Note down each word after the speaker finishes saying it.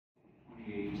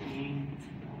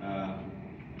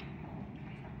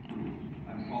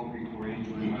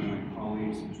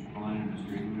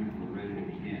Mr. England, we're ready to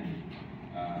begin.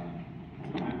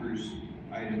 Members,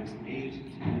 items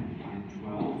 8, 10, and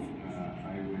 12,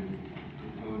 I would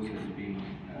propose as being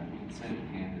consent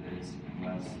candidates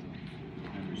unless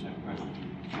members have questions or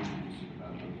concerns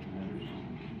about those matters.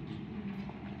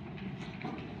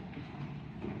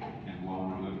 And while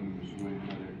we're looking, Mr. Williams,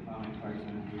 are there comment cards on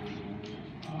those matters?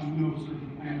 No, sir.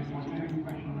 I have one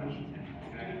question on that.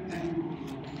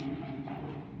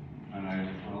 On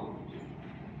item 12?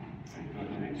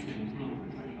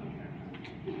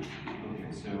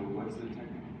 Okay, so what's the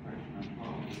technical correction on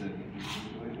 12? Is that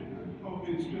related or? Oh,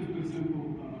 it's just a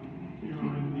simple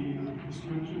error in the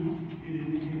description. It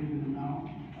indicated an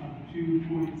amount of $2.7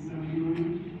 million.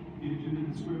 The agenda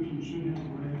description should have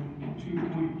read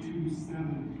 $2.27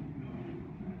 million.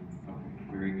 Okay,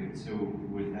 very good. So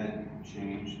with that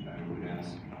change, I would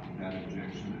ask without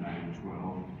objection that item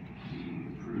 12 be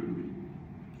approved.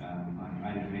 On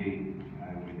item 8, I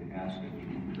would ask that we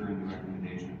concur in the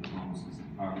recommendation of the Homelessness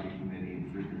and Poverty Committee and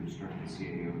further instruct the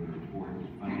CAO to report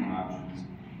funding options,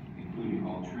 including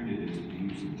alternatives to the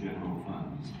use of general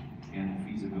funds and the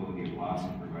feasibility of loss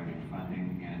in providing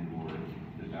funding and/or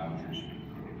the vouchers for the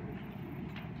program.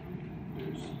 If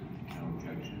there's no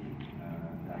objection,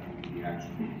 that will be the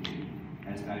action committee.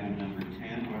 As to item number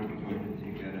 10, why don't we go ahead and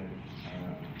take that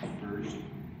first?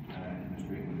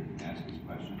 Mr. England can ask his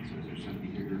questions. So is there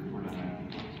something here to report on item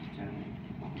 10?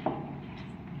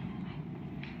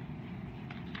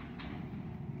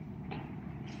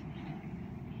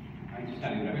 I just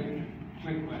had a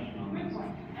quick question on this.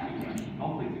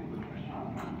 Hopefully it's a quick question.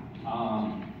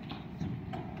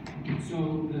 So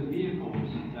the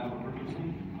vehicles that we're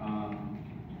purchasing,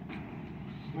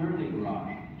 where are they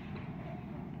garaged?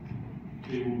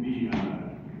 They will be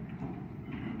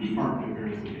parked at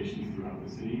various locations throughout the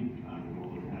city.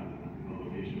 We'll have the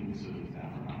locations so the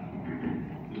staff are not having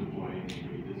to deploy any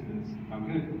great distance. I'm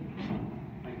good.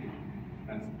 Thank you.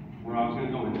 That's where I was going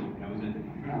to go with it. That was it.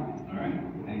 All right.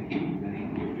 Thank you. Then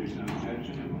if there's no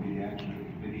objection, it will be the action of the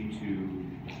committee to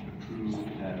approve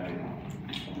that item.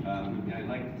 I'd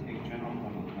like to take general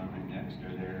public comment next.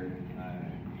 Are there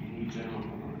any general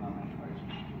public comment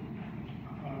questions?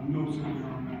 No, sir, there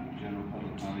are not. General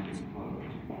public comment is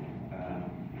closed.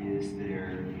 Is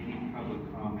there any public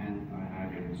comment on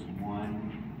items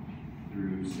 1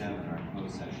 through 7, our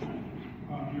closed session?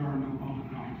 There are no public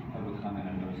comments. Public comment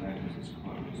on those items is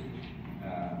closed.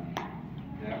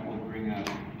 That will bring up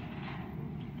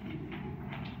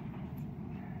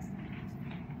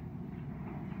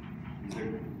is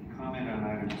there comment on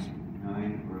items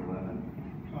 9 or 11?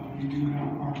 We do have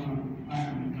cards on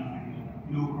item 9.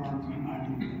 No cards on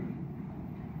item 10.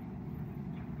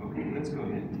 Okay, let's go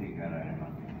ahead and take that item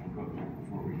up. We'll go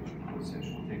before we go to closed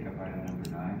session. We'll take up item number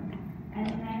 9.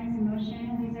 Item 9 is a motion,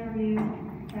 please review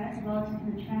press relative to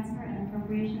the transfer and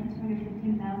appropriation of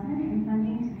 $215,000 in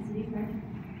funding to the city clerk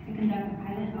to conduct a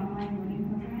pilot online voting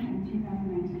program in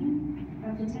 2019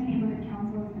 for up to 10 neighborhood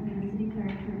councils and for the city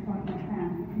clerk to report the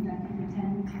plan for conducting the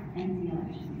 10 NC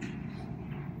elections.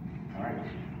 All right.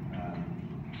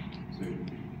 So,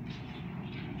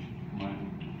 come on.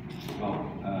 Well,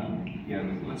 yeah,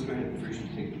 let's go ahead and first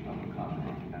take the public comment.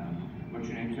 What's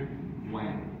your name, sir?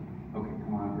 Wayne. Okay,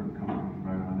 come on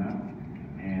right on up.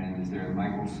 And is there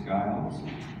Michael Skiles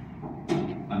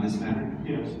on this matter?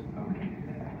 Yes. Okay.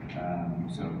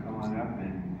 So come on up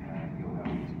and you'll have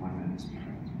 1 minute to speak.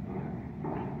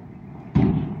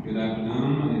 Good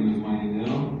afternoon. My name is Wayne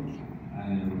Dill. I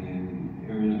am an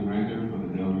area director for the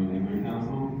Delaware Neighborhood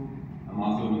Council. I'm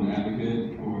also an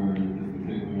advocate for this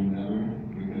particular endeavor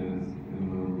because it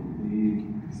will lead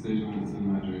constituents in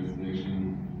my jurisdiction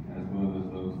as well as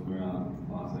those throughout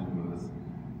Los Angeles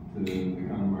to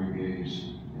become more engaged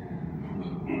in the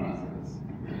political process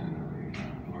and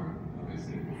or a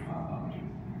city.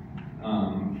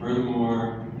 Furthermore,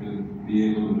 to be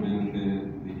able to benefit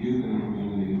the youth in the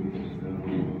community because they'll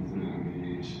be able to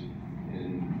engage in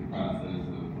the process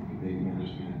of debate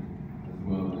management as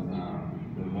well as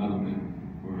development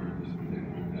for this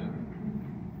particular endeavor.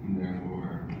 And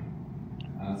therefore,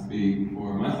 I speak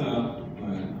for myself,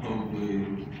 but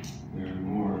hopefully there are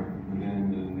more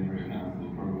within the neighborhood council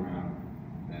program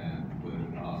that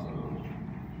would also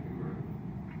work.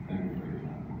 Thank you for your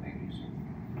time. Thank you, sir.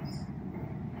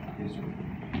 Yes, sir.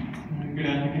 Good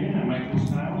afternoon. I'm Michael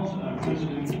Styles,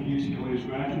 President of UCLA's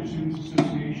Graduate Students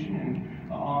Association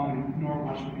and on the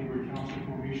Northwestern Neighborhood Council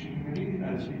Formation Committee,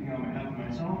 speaking on behalf of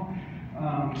myself.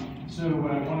 So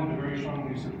I wanted to very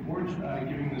strongly support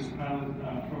giving this pilot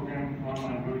program for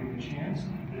online voting a chance.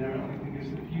 I definitely think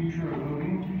it's the future of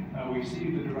voting. We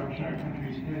see the direction our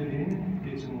country's headed in.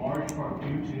 It's in large part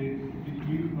due to the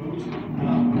youth votes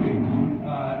not voting,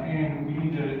 and we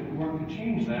need to work to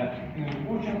change that. And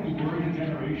unfortunately, we're in a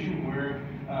generation where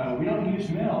we don't use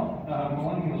mail.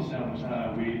 Millennials don't.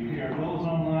 We pay our bills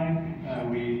online.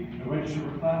 We register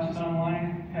for classes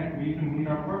online. Heck, we even meet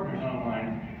our partners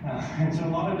online. And so a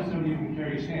lot of us don't even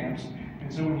carry stamps.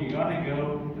 And so when you gotta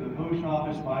go to the post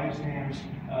office, buy stamps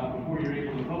before you're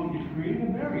able to vote, you've created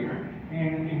a barrier.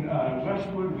 And in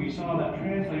Westwood, we saw that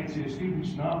translate to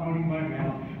students not voting by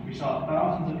mail. We saw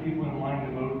thousands of people in line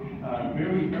to vote,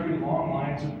 very, very long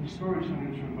lines of discouraged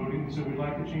students from voting. So we'd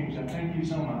like to change that. Thank you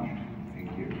so much.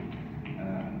 Thank you.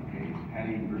 Okay,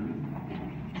 Patty Burton.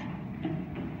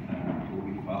 Will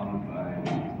be followed by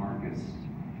Marcus.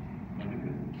 Good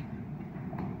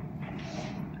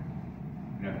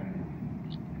afternoon.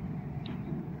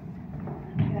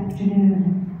 Good afternoon.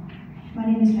 My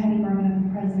name is Patty Berman. I'm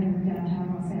the president of the Downtown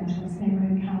Los Angeles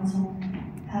Neighborhood Council,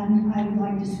 and I would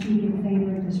like to speak in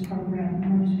favor of this program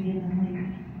most vehemently.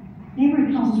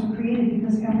 Neighborhood councils were created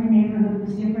because every neighborhood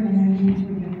was different and their needs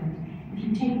were different. If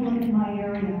you take a look at my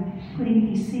area,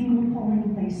 putting a single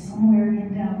polling place somewhere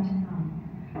in downtown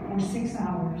for 6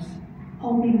 hours,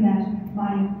 hoping that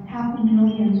by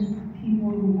 500,000 people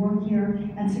who work here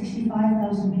and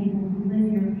 65,000 people who live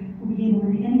here will be able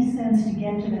in any sense to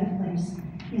get to that place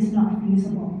is not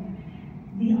feasible.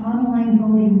 The online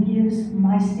voting gives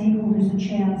my stakeholders a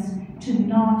chance to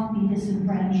not be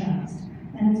disenfranchised.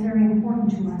 And it's very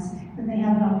important to us that they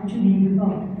have an opportunity to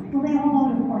vote. Will they all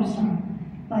vote? Of course not.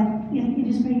 But if it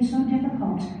is made so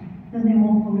difficult, then they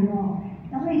won't vote at all.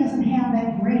 LA doesn't have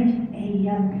that great a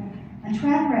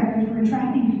track record for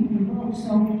attracting people to vote,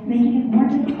 so making it more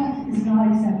difficult is not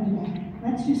acceptable.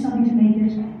 Let's do something to make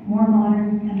it more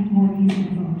modern and more easy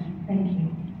to vote. Thank you.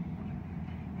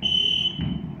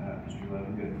 Mr.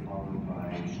 Levitt, followed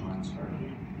by Sean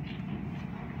Scarlett.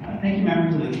 Thank you,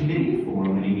 members of the committee, for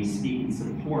letting me speak in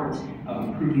support of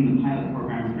approving the pilot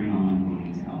program to bring online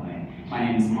voting to LA. My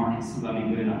name is Marcus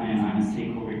Levitt, and I'm a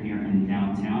stakeholder here in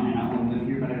downtown, and I don't live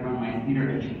here, but I run my theater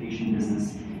education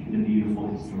business in the beautiful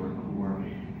historic core.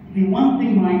 The one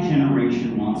thing my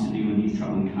generation wants to do in these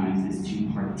troubling times is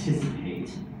to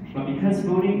participate. But because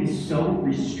voting is so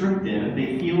restrictive,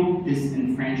 they feel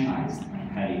disenfranchised,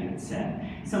 like Patty had said.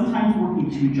 Sometimes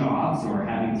working 2 jobs or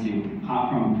having to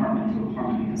hop from apartment to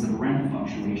apartment because of rent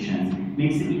fluctuations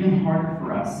makes it even harder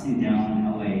for us in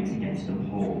downtown LA to get to the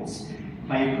polls.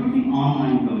 By approving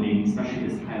online voting, especially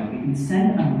this pilot, we can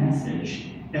send a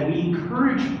message that we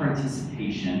encourage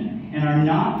participation and are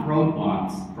not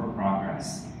roadblocks for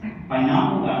progress. By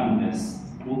not allowing this,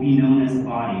 we'll be known as a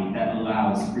body that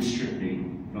allows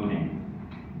restricting voting.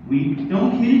 We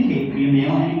don't communicate via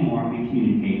mail anymore, we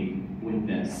communicate with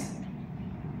this.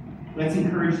 Let's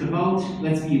encourage the vote,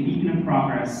 let's be a beacon of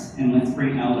progress, and let's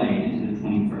bring LA into the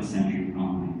 21st century with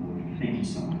online voting. Thank you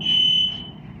so much.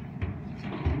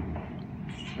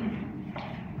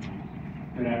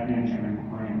 Good afternoon, Chairman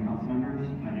Corey and council members.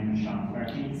 My name is Sean Clerk.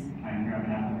 I am here on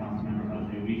behalf of Councilmember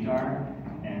Jose Weegar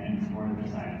and in support of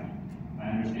this item.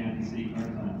 I understand the city clerk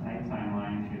is on a tight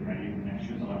timeline to get ready for next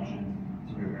year's election,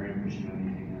 so we're very appreciative of you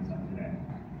taking this up today.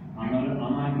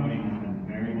 Online voting has been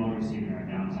very well received in our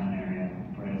downtown area,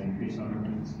 where it has increased voter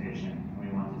participation, and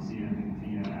we want to see them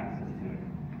continue to have access to it.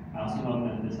 I also hope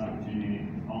that this opportunity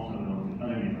is also available to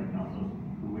other neighborhood councils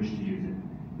who wish to use it.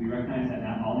 We recognize that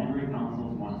not all neighborhood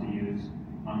councils want to use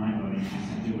online voting, and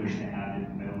simply wish to have it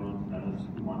available to those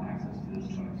who want access to this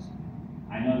choice.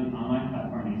 I know the online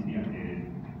platform needs to be updated,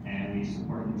 and we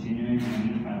support continuing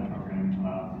running the pilot program to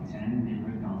allow up to 10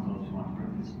 neighborhood councils who want to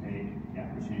participate the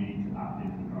opportunity to opt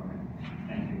into the program.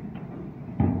 Thank you.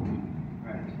 All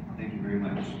right, thank you very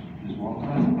much. Ms.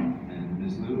 Wolcott and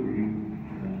Ms. Liu, are you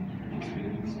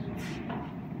participating in this?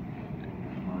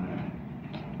 Come on up.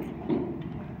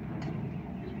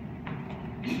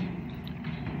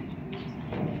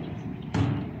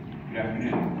 Good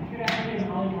afternoon. Good afternoon,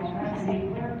 Holly Wolcott, City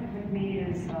Clerk. With me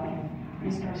is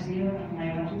Chris Garcia of my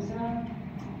office.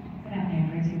 Good afternoon,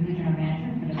 Grayce, Regional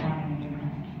Manager for the Department of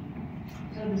Government.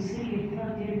 So the City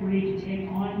Clerk did agree to take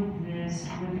on this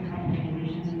with a couple of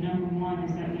conditions, and number one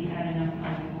is that we had enough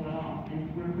time to pull it off. And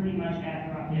we're pretty much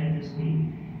at drop dead this week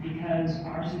because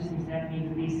our system's definitely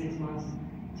at least 6 months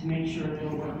to make sure that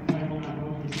it'll work. I will not go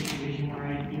into a situation where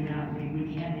I do not believe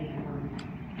we can't make it work.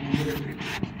 And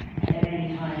at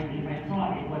any time, if I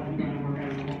thought it wasn't going to work, I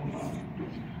would walk away.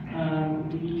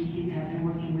 We have been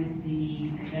working with the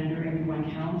vendor Everyone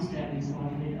Counts that is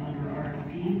audited under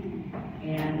RFP,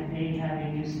 and they have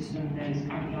a new system that is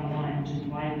coming online, which is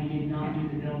why we did not do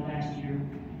the bill last year.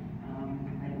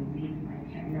 I believe, I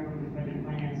can't remember if it was Budget and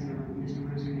Finance or Mr.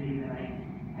 Bruce committee that I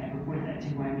had reported that to,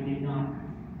 why we did not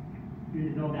do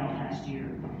the bill build out last year.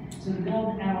 So the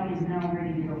build out is now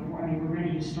ready to go forward. I mean, we're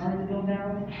ready to start the build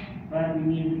out, but we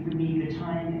need the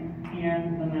time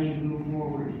and the money to move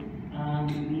forward.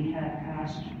 We have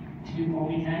asked to do all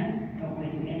we can, don't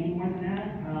want to do any more than that,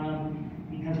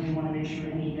 because we want to make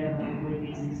sure any deadline would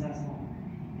be successful.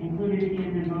 Included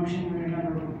in the motion were a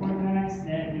number of report backs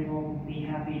that we will be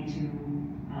happy to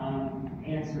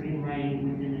answer in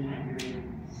writing within the time period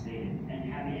stated,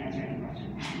 and happy to answer any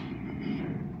questions.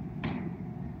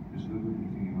 Ms. Luke,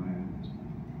 anything you want to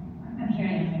add? I'm here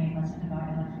to answer any questions about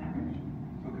election hours.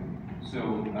 Okay, so,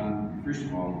 first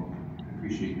of all, I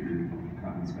appreciate your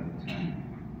comments about the time.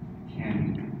 Can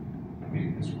we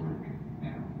make this work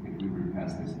now? If we were to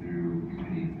pass this through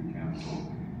committee, through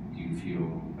council, do you feel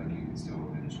like you can still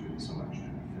administer this election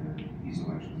in a fair, these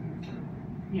elections in a fair way?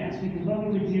 Yes, because what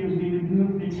we would do is we would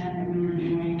move the 10 that we were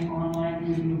doing online,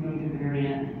 we would move them to the very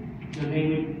end. So they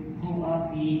would pull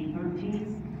up the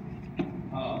 13th.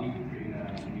 We would create a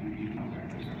new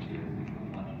election.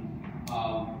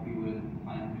 We would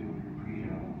plan to create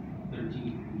a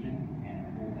 13th region and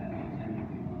hold that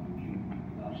tentatively on June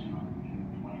election on June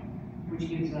 20th. Which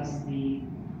gives us the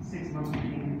 6 months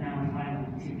between now and final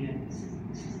to get the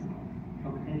system.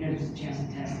 And gives us a chance to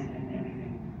test it and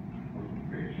everything. Okay,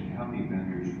 great. And how many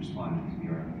vendors responded to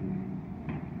the RFP?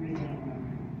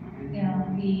 Yeah,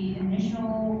 the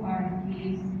initial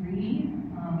RFP is 3,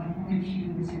 but only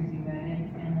 2 was seriously vetted,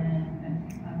 and then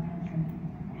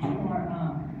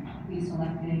we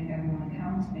selected everyone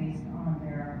counts based on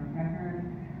their record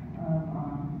of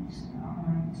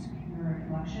online secure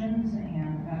elections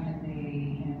and the fact that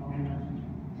they handle elections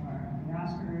for the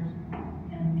Oscars.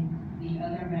 And the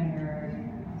other vendor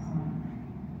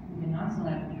we did not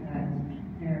select because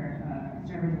their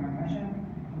servers were in Russia.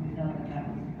 We felt that that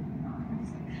was not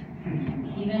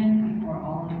safe. Even before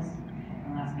all of this in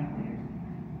the last couple of years.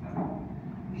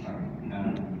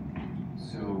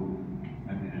 So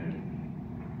I'm going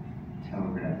to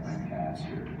telegraph my pass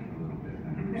here a little bit,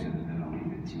 members, and then I'll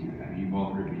leave it to you. I mean, you've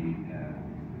all heard me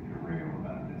rail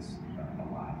about this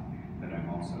a lot, but I'm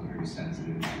also very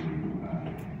sensitive to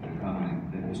the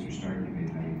comment that Mr. Starkey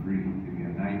made. I agree. We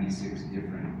have 96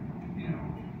 different,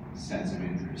 sets of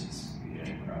interests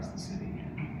across the city.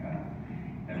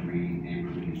 Every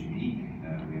neighborhood is unique.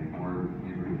 We have more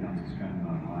neighborhood councils coming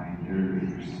online. Their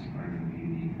interests are going to be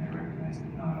unique. I recognize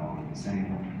that not all are the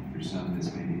same. For some,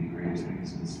 this may be the greatest thing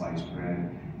since sliced bread.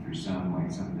 For some,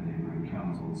 like some of the neighborhood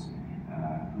councils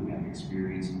who have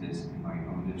experienced this in my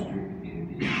own district,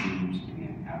 it seems to be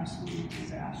an absolute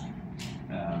disaster.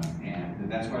 And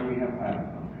that's why we have pilot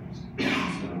programs.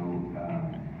 So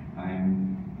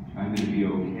I'm going to be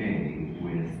okay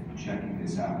with checking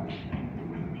this out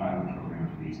with a pilot program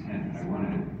for these 10. I want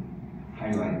to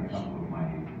highlight a couple of my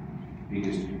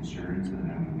biggest concerns, and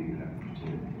then I'm going to leave it up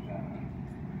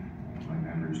to my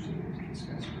members to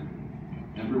discuss further.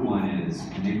 Number one is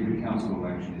the neighborhood council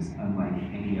election is unlike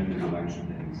any other election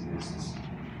that exists.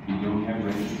 We don't have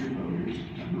registered voters,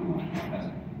 number one. That's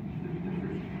the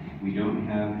first. We don't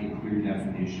have a clear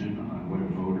definition on what a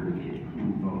voter is,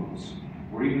 who votes,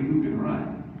 or even who can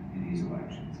run in these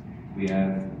elections. We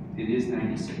have, it is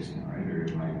 96 now, right? Or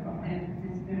am I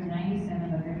behind? There's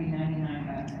 97, but there'll be 99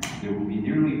 by then. There will be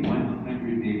nearly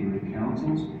 100 neighborhood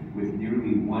councils with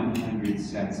nearly 100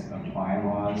 sets of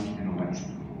bylaws and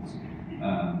election rules.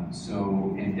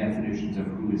 And definitions of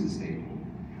who is a stakeholder.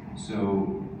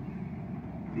 So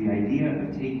the idea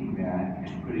of taking that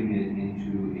and putting it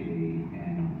into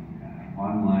an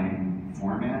online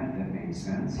format that makes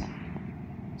sense,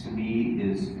 to me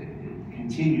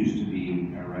continues to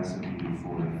be a recipe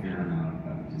for a fair amount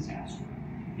of disaster.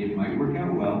 It might work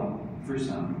out well for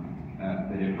some,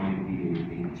 but it might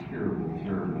be a terrible,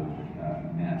 terrible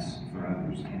mess for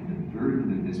others. And the burden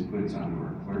that this puts onto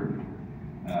our clerk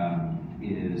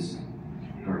is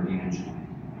gargantuan.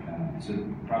 So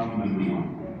problem number one,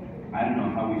 I don't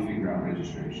know how we figure out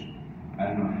registration. I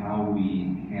don't know how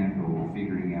we handle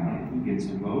figuring out who gets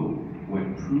to vote, what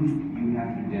proof you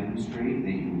have to demonstrate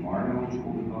that you are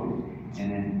eligible to vote,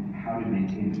 and then how to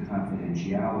maintain the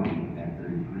confidentiality of that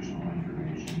very personal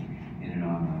information in an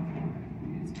online format.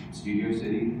 It's Studio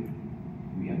City,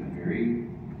 we have a very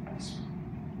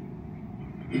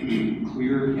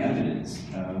clear evidence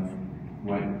of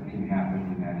what can happen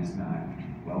when that is not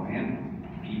well handled.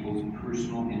 People's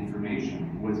personal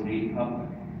information was made public.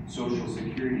 Social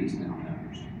security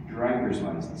numbers, driver's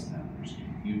license numbers,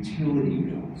 utility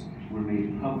bills were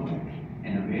made public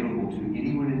and available to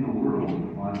anyone in the world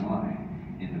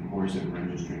online in the course of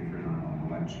registering for an online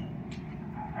election.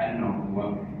 I don't know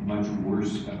what much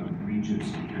worse of a breach of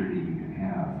security you can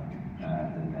have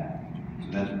than that.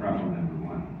 So that's problem number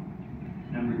one.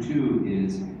 Number two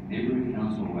is neighborhood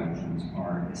council elections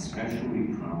are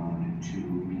especially prone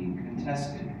to being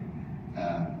contested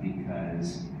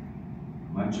because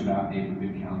much about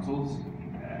neighborhood councils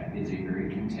is a very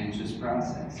contentious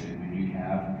process. And when you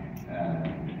have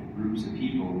groups of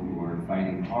people who are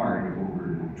fighting hard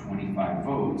over 25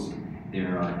 votes,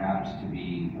 there are apt to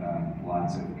be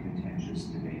lots of contentious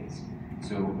debates.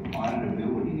 So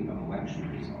auditability of election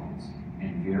results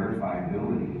and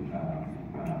verifiability of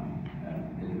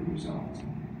the results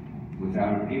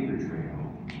without a paper trail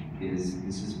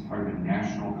this is part of a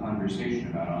national conversation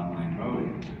about online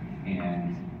voting,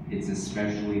 and it's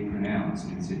especially pronounced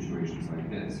in situations like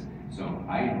this. So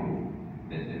I hope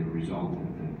that the result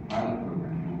of the pilot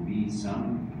program will be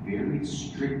some very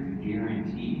strict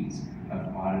guarantees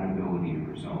of auditability of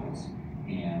results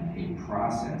and a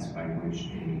process by which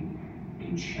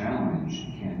a challenge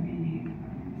can be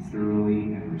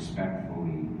thoroughly and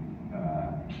respectfully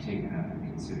taken up and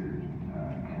considered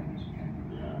and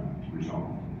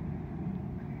resolved.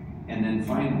 And then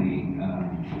finally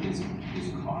is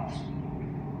cost.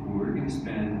 We're going to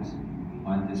spend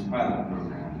on this pilot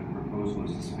program, the proposal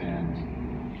is to spend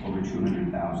over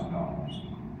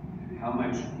 $200,000. How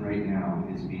much right now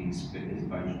is being spent, is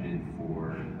budgeted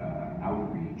for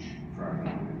outreach for our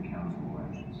neighborhood council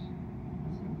elections?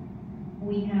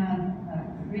 We have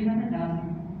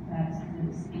 $300,000 that's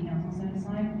the city council set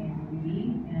aside in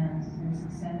REIT, and there's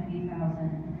 $70,000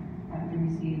 that we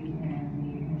received in the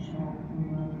initial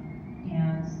approval,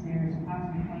 and there's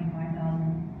approximately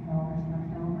 $25,000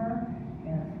 left over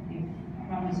if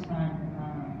from this fund,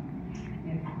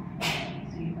 if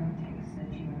city clerk takes the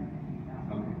 $250,000.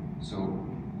 Okay, so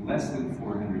less than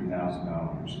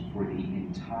 $400,000 for the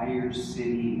entire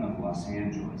city of Los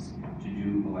Angeles to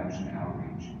do election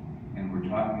outreach. And we're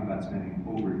talking about spending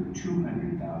over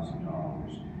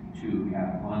 $200,000 to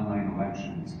have online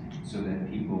elections so that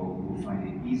people will find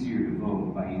it easier to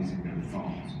vote by using their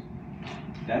phones.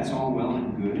 That's all well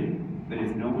and good, but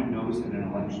if no one knows that an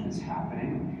election is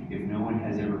happening, if no one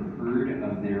has ever heard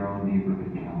of their own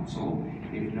neighborhood council,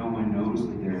 if no one knows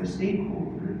that they're a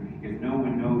stakeholder, if no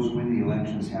one knows when the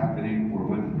election is happening or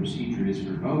what the procedure is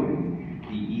for voting,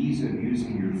 the ease of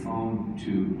using your phone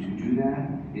to do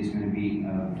that is going to be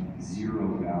of zero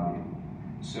value.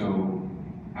 So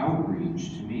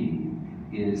outreach, to me,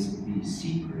 is the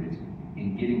secret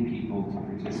in getting people to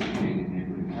participate in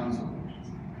neighborhood council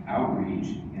elections.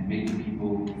 Outreach and making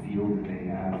people feel that they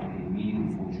have a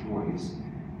meaningful choice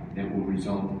that will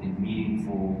result in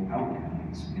meaningful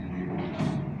outcomes in a neighborhood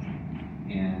council election.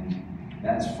 And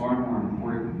that's far more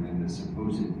important than the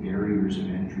supposed barriers of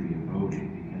entry of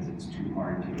voting, because it's too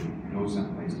hard to go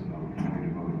someplace to vote and where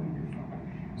to vote on your phone.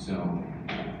 So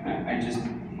I just,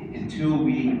 until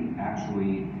we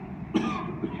actually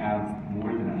have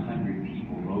more than 100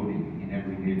 people voting in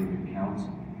every neighborhood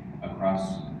council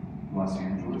across Los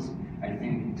Angeles, I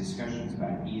think discussions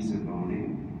about ease of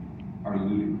voting are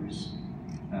ludicrous.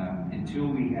 Until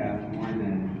we have more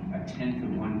than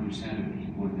 0.1% of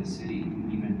people in the city who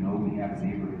even know we have a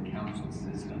neighborhood council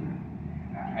system,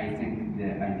 I think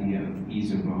the idea of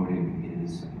ease of voting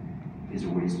is a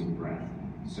waste of breath.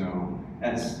 So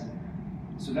that's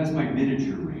my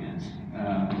miniature rant.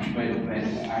 But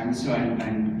I'm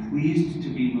pleased to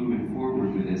be moving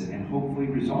forward with this and hopefully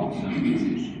resolve some of these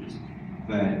issues.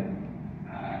 But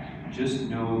just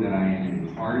know that I am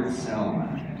a hard sell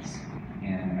on this,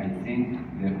 and I think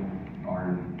that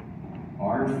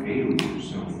our failure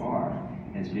so far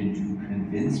has been to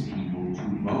convince people to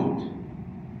vote.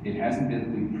 It hasn't been that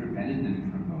we prevented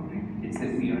them from voting, it's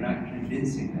that we are not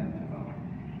convincing them to vote.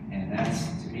 And that's,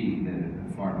 to me, the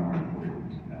far more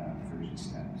important first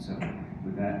step. So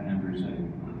with that, members, I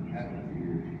would have it for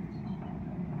your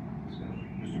discussion.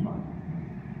 Mr. Bond.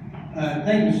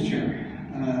 Thank you, Mr. Chair.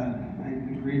 I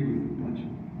agree with much of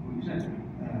what you said.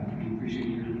 We appreciate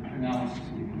your analysis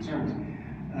and your concerns.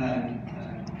 I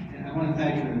want to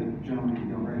thank the gentleman from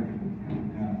Del Rey for coming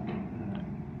down.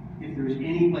 If there's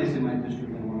any place in my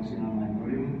district I want to see online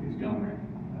voting, it's Del Rey,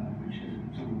 which has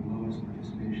some of the lowest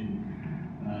participation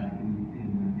in the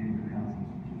neighborhood councils.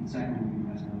 The second would be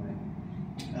West LA.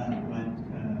 But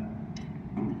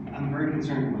I'm very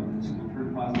concerned about this, and I've heard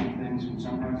positive things from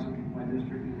some parts of my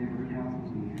district and neighborhood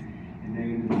councils, and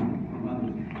negative from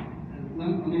others.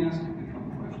 Let me ask a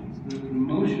couple questions. The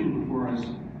motion before us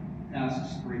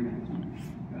asks three things.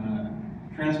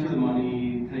 Transfer the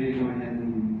money, tell you to go ahead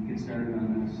and get started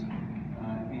on this,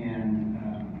 and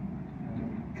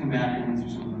come back and answer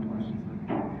some of our questions.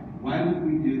 But why would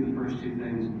we do the first two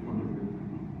things before the third?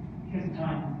 Because of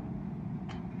time.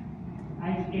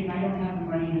 If I don't have the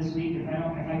money this week, if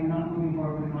I'm not moving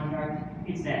forward with the contract,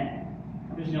 it's dead.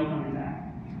 There's no coming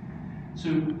back. So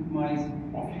my,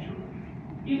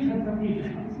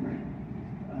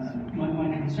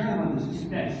 my concern about this is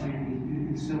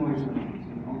it's similar to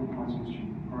all the points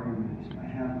Mr. Corey raised. I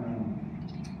have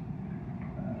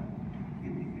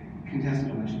contested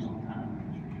elections all the time,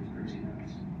 as Grayce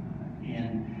knows.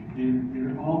 And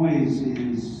there always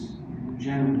is,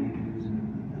 generally, there's a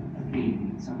theme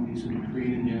that somebody sort of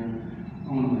created their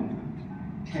own electorate.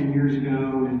 10 years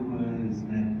ago, it was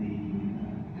that the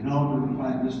developer of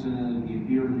Clyde Vista, the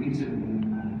beer and pizza to the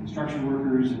construction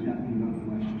workers, and got them to go to the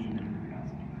Westchester Neighborhood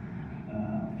Council. A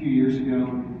few years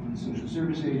ago, the social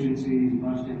service agencies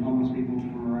bused in homeless people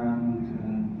from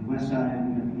around the west side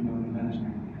and got them to go to the Venice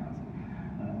Neighborhood Council.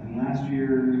 And last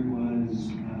year, it was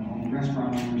all the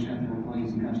restaurant owners got their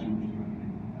employees and customers to go to the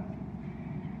Neighborhood Council.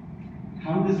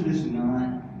 How does this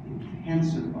not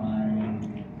intensify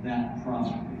that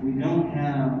process? If we don't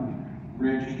have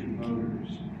registered voters,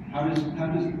 how does,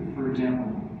 for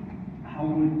example, how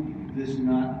would this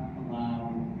not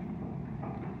allow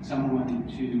someone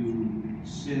to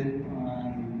sit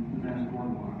on the Venice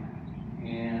boardwalk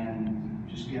and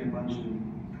just get a bunch of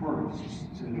tourists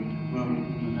to vote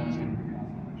in the Venice Neighborhood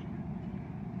Council election?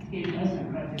 It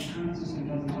doesn't, but the current system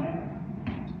doesn't either.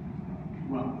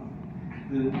 Well,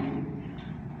 the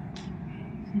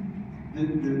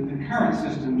current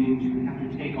system means you have to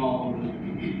take all of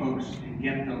the folks and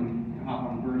get them to hop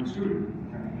on a bird scooter,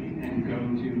 apparently, and go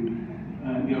to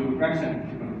the Oak Rec Center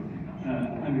to vote.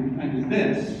 Under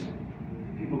this,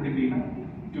 people could be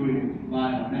doing it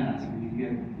live on mass, and you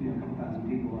get a couple thousand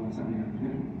people on a Sunday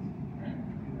afternoon, right?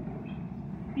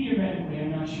 Theoretically,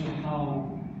 I'm not sure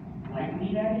how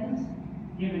likely that is,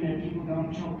 given that people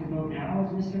don't choke to vote now,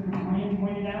 as Mr. Ryan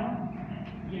pointed out.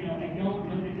 I don't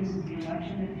know that this is the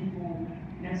election that people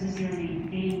necessarily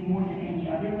gain more than any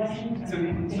other elections. I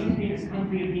mean, the history of this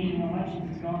country of being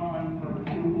elections has gone on for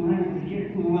hundreds of years.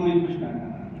 Well, let me push back on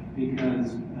that,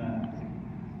 because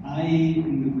I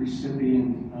am the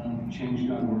recipient of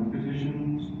Change.org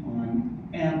petitions on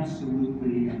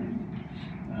absolutely everything,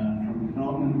 from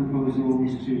development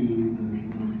proposals to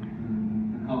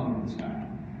the color of the sky.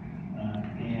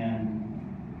 And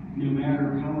no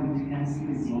matter how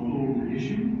intensely local the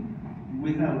issue,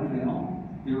 without fail,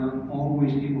 there are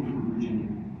always people from Virginia.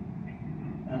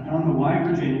 I don't know why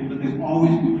Virginia, but there's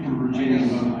always people from Virginia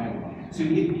about Iowa. So if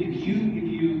you,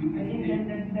 I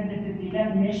think that the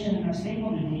definition of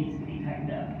stakeholder needs to be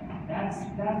tightened up. That's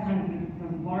kind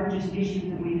of the largest issue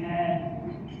that we've had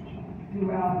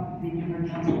throughout the Neighborhood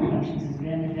Council elections has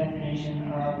been the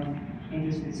definition of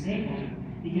interested stakeholder.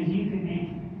 Because you could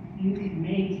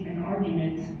make an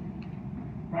argument,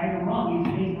 right or wrong, you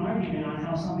could make an argument on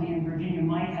how somebody in Virginia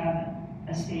might have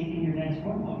a stake in your Venice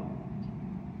boardwalk.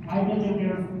 I visit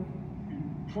there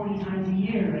 20 times a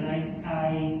year, and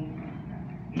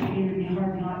it would be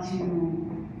hard not to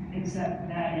accept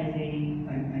that as a...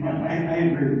 I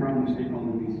agree the problem with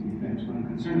stakeholder needs to be fixed. What I'm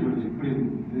concerned about is putting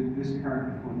this cart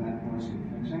before that horse and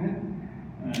fixing it.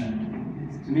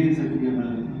 To me, it's like you have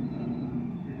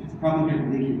it's a problem if you have a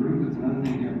leaky roof. It's another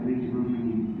thing if you have a leaky roof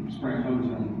and you spray hose on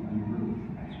your roof.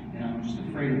 And I'm just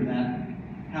afraid of that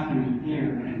happening here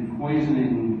and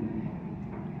poisoning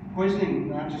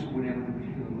not just whatever the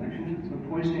particular election is, but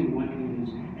poisoning what is,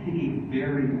 I think, a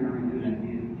very, very good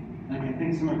idea. Like, I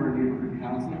think some of our neighborhood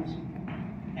councils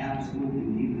absolutely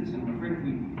need this, and I'm afraid if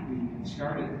we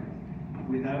start it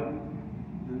without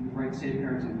the right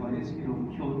safeguards in place, it'll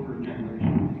kill it for a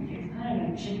generation. It's kind of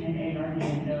a chicken and egg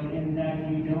argument, though, in that if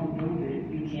you don't build it,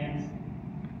 you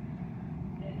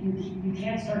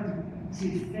can't start to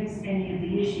fix any of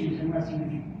the issues unless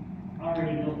you've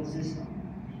already built the system.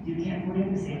 You can't put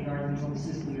in the safeguards until the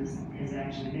system is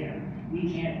actually there.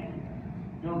 We can't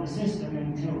build a system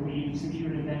until we've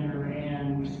secured a vendor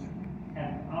and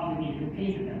have obligated to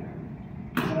pay the vendor.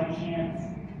 So I can't...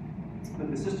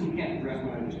 But the system can't address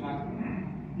what I just talked about.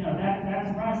 No, that's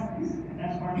a process.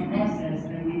 That's part of the process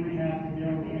that we would have to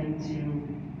build into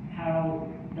how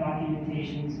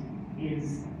documentation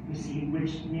is received,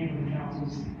 which neighborhood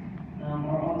councils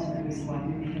are ultimately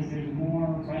selected, because there's more,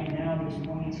 right now there's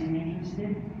 22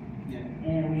 interested,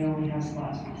 and we only have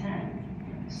slots for 10.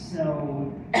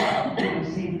 So,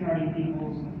 safeguarding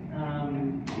people's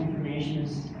information,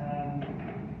 as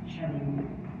Chairman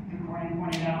Corey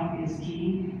pointed out, is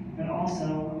key, but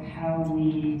also how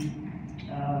we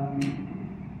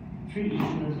treat each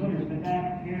of those voters. But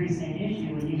that very same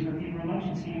issue with these paper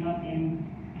elections came up in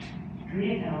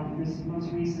Koreatown, this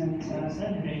most recent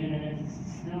subdivision, and it's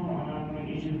still an ongoing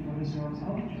issue for historic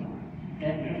sculpture.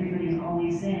 That everybody is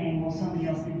always saying, well, somebody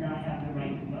else did not have the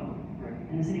right to vote. Right.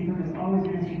 And the city clerk is always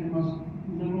going to take the most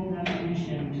liberal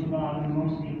definition to allow the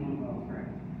most people to vote. Right.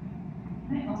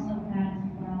 Can I also add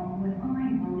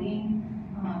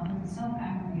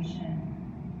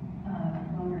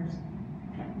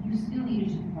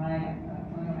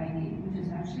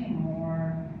actually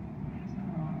more,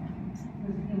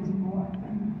 it was more,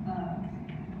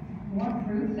 more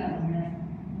proof that was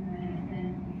missing than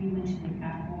if you went to the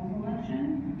Capitol election.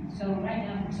 So right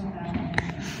now, we still have an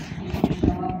issue. You can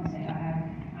show up and say,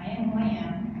 I am who I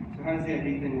am. So how does the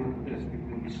ID thing work with this? People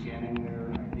will be scanning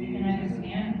their ID? And I could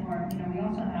scan, or, we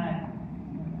also had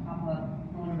pop-up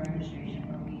voter registration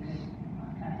where we could,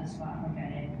 at the spot, look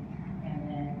at it and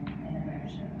then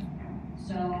register.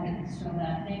 So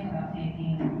that thing about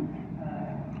taking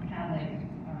tablet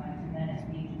to Venice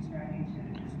Beach and starting to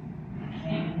just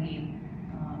manually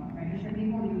register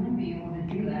people, you wouldn't be able to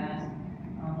do that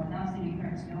without city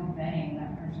clerk still vetting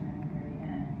that person at the very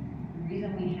end. The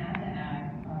reason we had to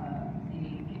add a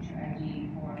get your ID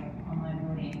for online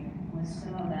voting was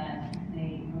so that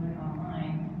they voted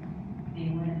online, they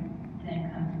wouldn't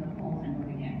then come to the polls and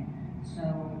vote again. So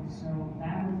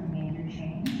that was a major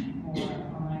change for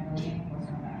online voting for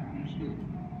some of that information.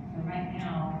 So right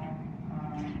now,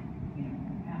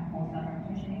 at polls that are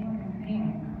pushing anyone can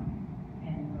come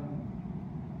and vote.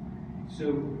 So,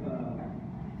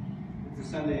 it's a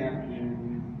Sunday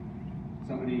afternoon,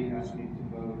 somebody asked me to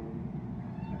vote,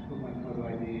 I put my photo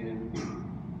ID in,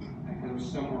 I go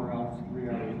somewhere else 3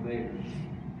 hours later.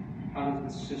 How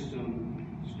does the system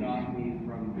stop me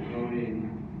from voting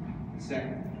the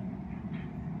second?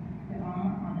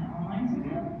 On the online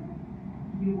system,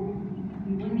 you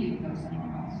wouldn't even go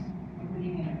somewhere else. What do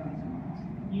you mean to go somewhere else?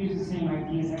 Use the same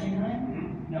ID as every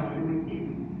time? No, it would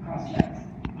cross-check.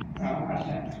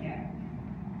 Cross-check. Yeah.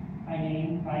 By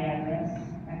name, by address.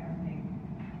 That kind of thing.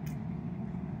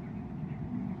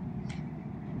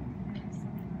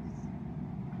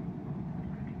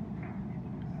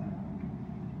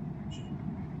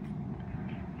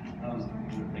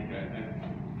 I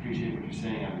appreciate what you're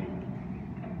saying. I mean,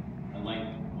 I like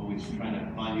always trying to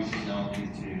find new technologies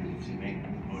to make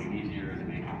voting easier, to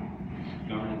make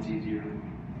governance easier.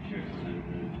 Share some of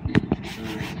the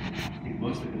concerns. I think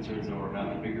most of the concerns though are about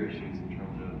the bigger issues in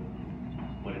terms of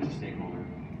what is a stakeholder,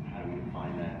 how do we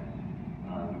define that.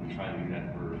 We've been trying to do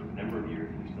that for a number of years,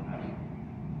 and we still haven't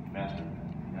mastered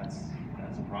that.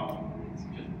 That's a problem. It's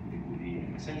just, it will be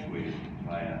accentuated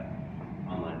via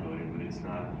online voting, but it's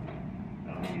not,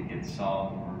 I don't think it gets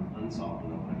solved or unsolved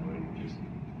with online voting. It's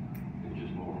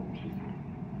just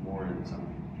more in some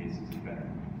cases is better.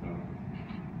 So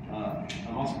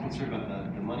I'm also concerned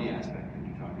about the money aspect that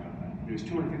you talked about. It was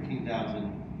 $215,000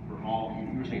 for all.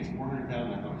 You were saying it's $400,000.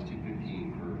 I thought it was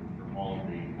 $215,000 for all of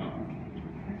the outreach.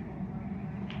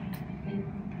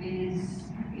 It is,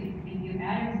 if you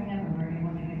add everything up, we're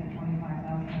able to get the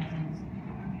 25,000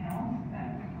 account that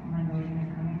online voting is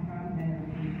coming from, then it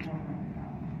would be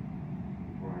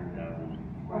 400,000. 400,000.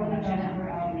 400,000 for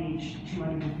outreach,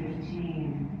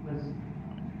 215 was,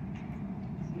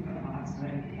 but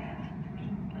I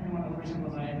don't want to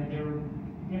oversimplify it, but there were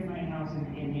different accounts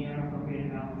in the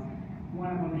unappropriated balance.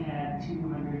 One of them had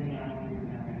 200, and I don't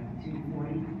remember,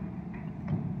 240.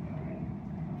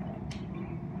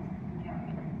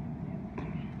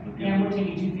 And we're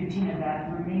taking 215 of that,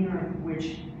 the remainder of which,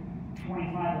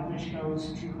 25 of which goes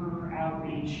to her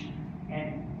outreach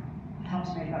and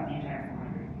helps make up the entire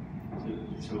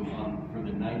 400. So for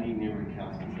the 90 neighborhood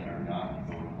councils that are not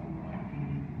going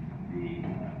online, the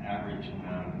average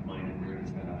amount of money that we're going to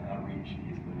spend on outreach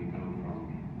is going to go from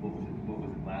what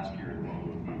was it last year and what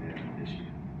will be there this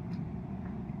year?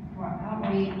 For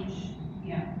outreach,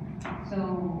 yeah.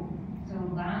 So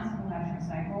last election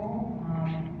cycle,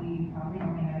 we probably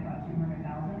only had about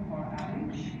 200,000 for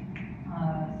outreach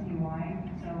citywide.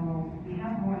 So we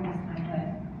have more this time,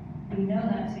 but we know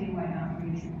that citywide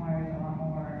outreach requires a lot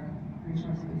more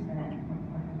resources than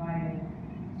were provided.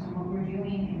 So what we're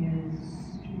doing is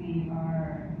we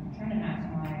are trying to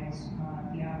maximize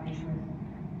the outreach with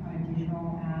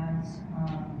digital ads.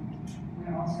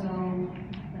 We're also,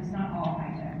 it's not all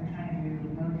high tech. We're trying to do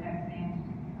low tech things,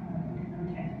 low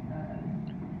tech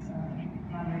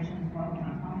collaborations as well with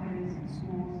nonprofits and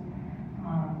schools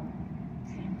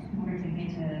in order to get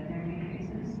to their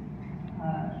databases.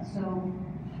 So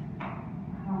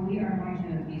how we are going to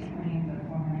be splitting the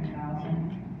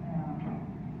 400,000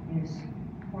 is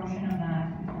portion of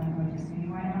that is going to go to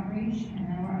citywide outreach, and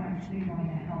then we're actually going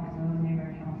to help those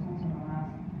neighborhood councils in the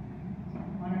last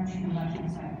 1 or 2 election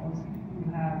cycles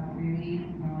who have really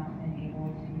not been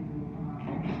able to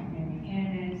get any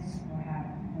candidates or have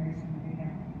very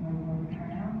significant low voter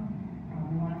turnout.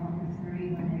 We want to work with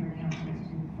 30 of the neighborhood councils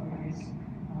to focus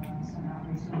some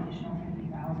outreach, so additional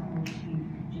 50,000, which we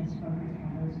just focused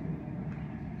on those 30 neighborhood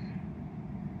councils.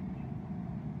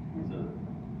 So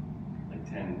like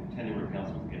 10 neighborhood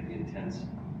councils get the intense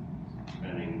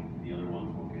spending, the other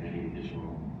ones won't get any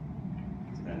additional.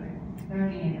 Is spending.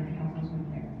 30 acre councils with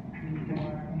their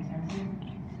more intensive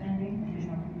spending,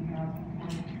 additional 50,000 for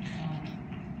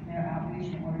their outreach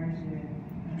in order to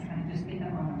kind of just get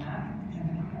them on the map in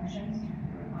terms of corrections.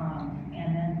 And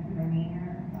then the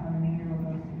remainder will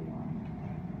go to the one.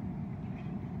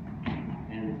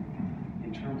 And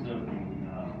in terms of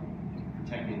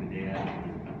protecting the data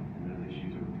and those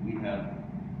issues, we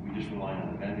just rely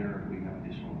on the vendor, we have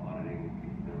additional auditing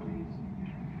capabilities.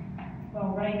 Well,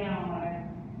 right now,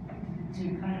 to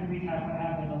kind of recap what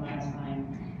happened the last time,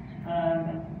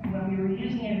 when we were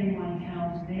using Everyone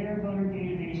Counts, their voter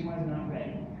database was not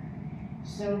ready.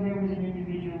 So there was an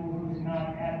individual who was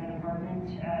not at the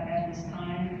department at this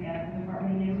time, at the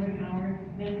Department of Neighborhood Power,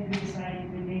 then who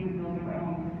decided that they would build their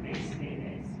own base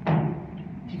database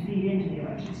to feed into the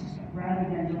election system, rather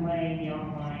than delay the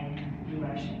online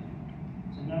election.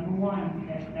 So number one,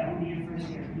 that would be your first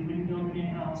year. You wouldn't build an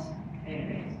in-house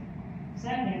database.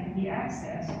 Second, the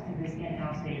access to this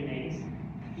in-house database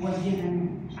was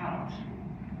given out.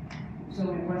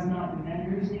 So it was not the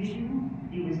vendor's issue,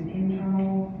 it was an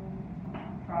internal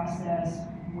process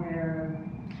where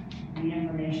the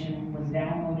information was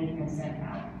downloaded and sent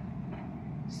out.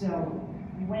 So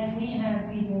when we had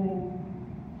people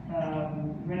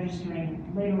registering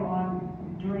later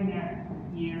on during that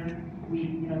year, the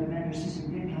vendor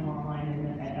system did come online,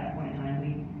 and at that point in time,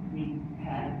 we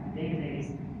had a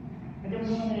database. But there was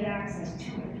limited access to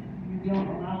it. You don't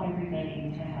allow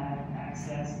everybody to have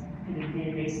access to the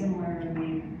database.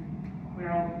 Similarly,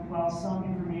 while some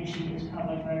information is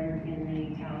public record in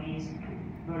the county's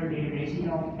voter database, you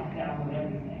don't download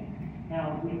everything.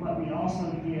 Now, what we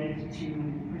also did to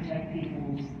protect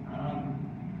people's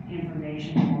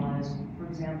information was, for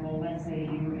example, let's say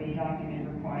you were a document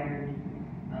required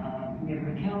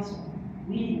neighborhood council.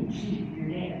 We didn't keep your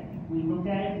data. We looked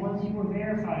at it. Once you were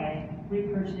verified, we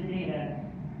purged the data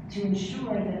to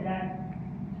ensure that that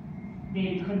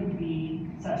data couldn't be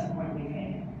subsequently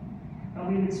taken. But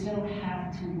we would still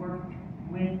have to work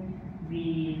with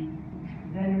the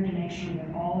vendor to make sure that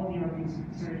all of your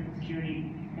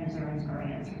security concerns are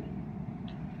answered.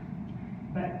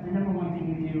 But the number one thing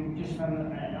you do, just from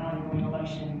an ongoing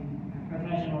election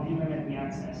professional, you limit the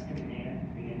access to the data to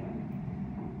begin with.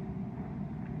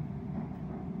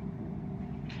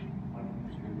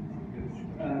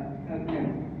 Again,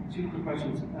 two quick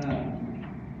questions.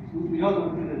 We all know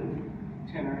who the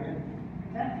 10 are yet?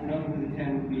 We know who the 10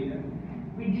 would be yet?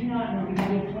 We do not know, because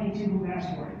we have 22 who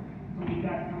asked for it. So we've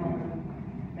got to come up with a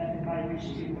method by which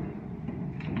to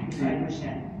decide which 10.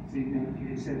 So if you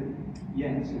had said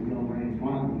yes, and Bill Ray is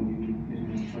one of them, you could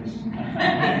make choices. I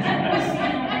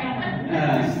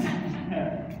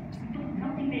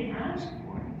don't think they asked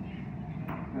for it.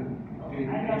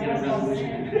 I got West Los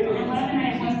Angeles, 11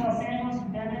 at West Los Angeles,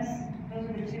 Venice, those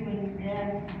are the two,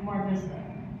 and Mar Vista.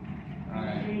 All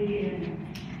right. Three in.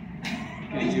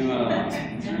 Can you,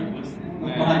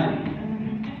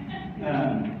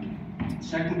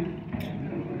 second.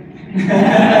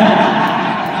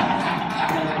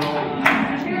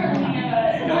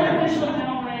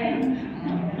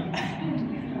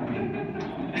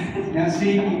 Now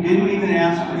see, you didn't even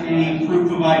ask for any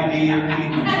proof of ID or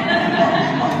anything.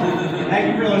 Thank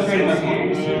you for illustrating my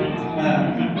point.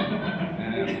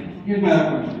 Here's my other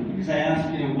question, because I asked,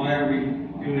 why are we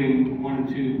doing 1 and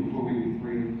 2 before we do 3?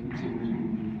 Let's see, we're going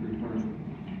to do 3 first.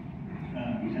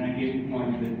 And I gave the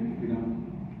point that we don't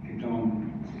get going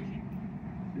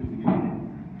to the beginning.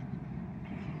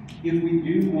 If we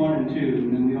do 1 and 2, and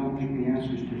then we don't think the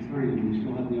answers to 3, we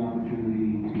still have the opportunity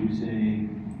to say,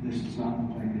 this does not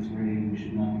look like it's ready, we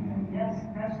should not be going. Yes,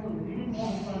 absolutely. We didn't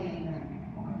want to plug in there.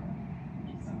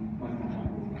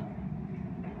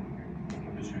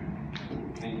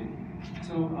 Thank you.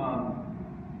 So, I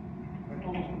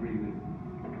almost agree with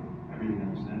everything that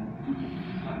was said.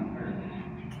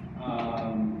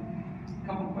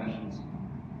 Couple questions.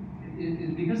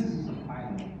 Because this is a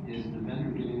pilot, is the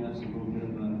vendor giving us a little bit of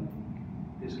a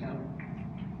discount?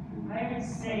 I would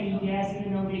say yes,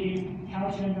 even though they didn't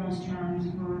couch it in those terms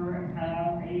for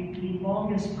the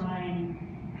longest time,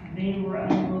 they were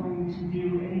unwilling to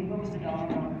do, I think, what was the dollar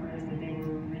amount, Chris, that they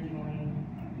were originally?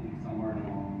 Somewhere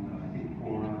along, I think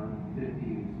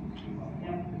 450.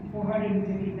 Yep,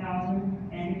 450,000,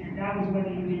 and that was whether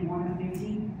you did 1 or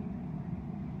 50.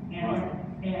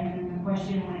 And the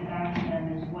question went back to them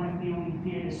is, what if we only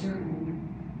did a certain,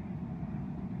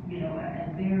 a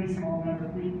very small number?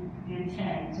 If we did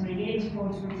 10, so they gave us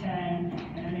quotes for 10,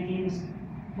 and then they gave us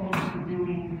quotes for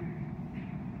doing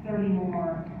 30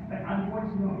 more. But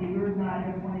unfortunately, we're not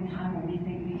at a point in time where we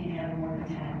think we can handle more than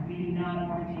 10. We do not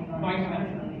want to take on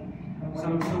responsibility. So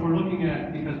we're looking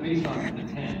at, because based on the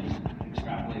 10,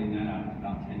 extrapolating that out to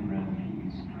about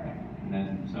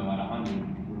So at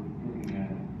 100, we're looking at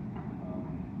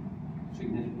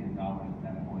significant dollars at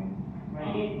that point.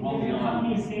 Right, Well there's an beyond.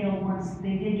 economy scale once,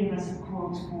 they did give us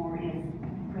quotes for if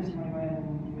Chris went ahead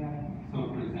and we got it.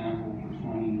 So for example, for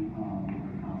 20,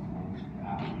 neighborhood councils,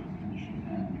 after initial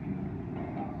 10,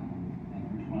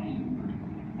 and for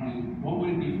 20, what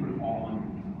would it be for all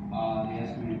 100? The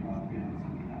estimate about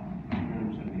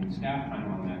 370,000. Staff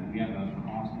time on that, we have a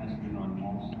cost estimate on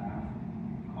all staff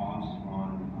costs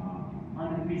on,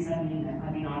 On the 370,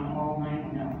 I mean, on all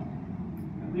 9, no.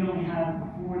 We only have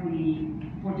for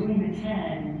doing the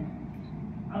 10,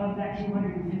 of that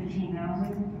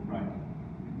 215,000. right.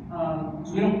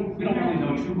 So We don't really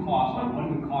know true cost on what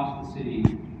it would cost the city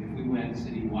if we went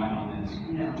citywide on this.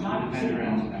 No, not The vendor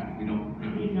and citywide. staff, we don't. We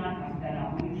did not put that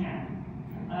out, but we can.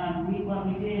 What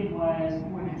we did was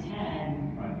for the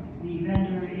 10, Right. the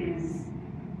vendor is,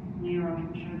 we are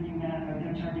charging that, or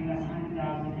they're charging us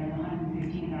 100,000 and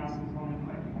 115,000 is going to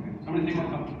quit. Okay, so I'm gonna take a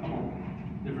couple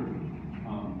different,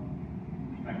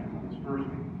 perspectives on this. First,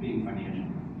 being financial.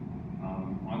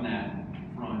 On that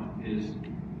front is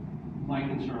my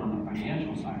concern on the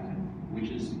financial side of it, which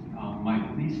is, my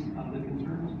least of the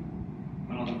concerns.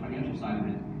 But on the financial side of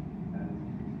it,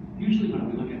 usually when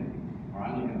we look at, or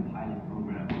I look at a pilot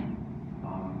program,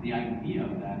 the idea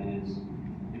of that is,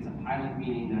 it's a pilot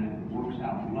meaning that if it works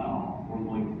out well, we're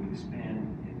going to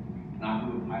expand it, not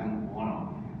do a pilot one-off.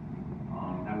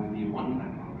 That would be a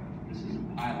one-time program. This is a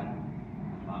pilot.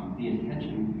 The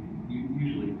intention,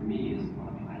 usually for me, is on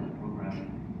a pilot program,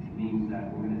 it means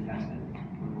that we're going to test it,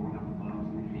 we're going to work out the bugs and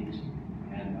techniques,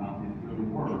 and if it really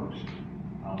works,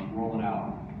 roll it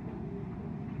out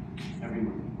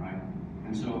everywhere, right?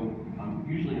 And so,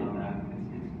 usually on that,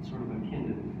 it's sort of akin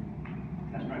to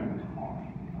test driving a car.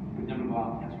 We'd never go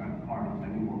out and test drive a car because I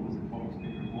knew what was the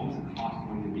cost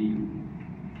going to be,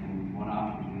 and what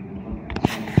options we were going to look at.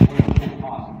 So, what are the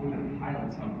costs? If we're going to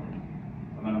pilot something,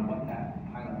 no matter what that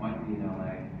pilot might be in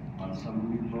LA on some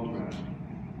new program,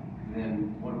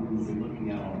 then what are we really looking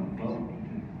at on the vote to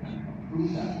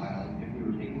approve that pilot if we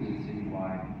were taking it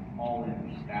citywide, all in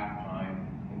staff time,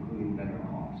 including vendor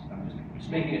costs? I'm just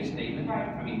making a statement.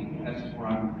 I mean, that's just where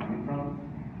I'm coming from.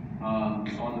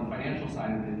 So on the financial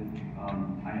side of it,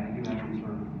 I do have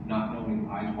concern not knowing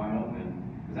eyes wide open,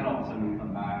 because then all of a sudden we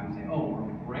come back and say, oh, we're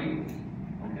great,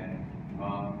 okay,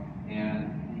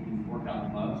 and we've worked out the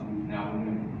bugs, and now we're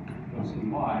going to go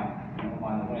citywide. And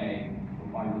by the way, we're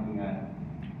probably looking at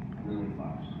 $1 million. I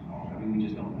mean, we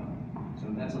just don't know. So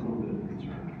that's a little bit of a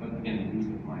concern. But again, at least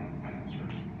with my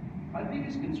concerns. My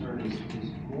biggest concern is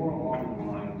more along the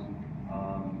lines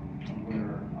of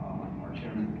where our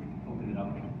chairman opened it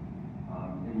up.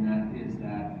 And that is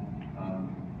that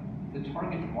the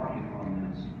target market on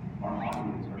this, our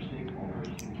audience, our stakeholders,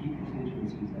 the key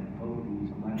constituencies that vote in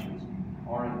these elections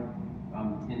aren't,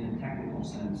 in the technical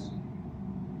sense,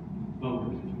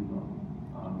 voters, if you will.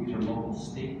 These are local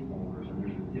stakeholders, and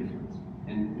there's a difference.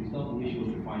 And we still have the issue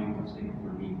of defining what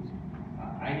stakeholder means.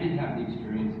 I did have the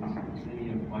experience, as many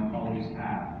of my colleagues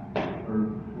have,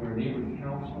 where neighborhood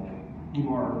council, who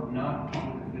are not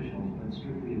public officials, but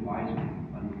strictly advisory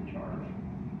under the charge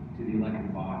to the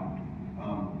elected body.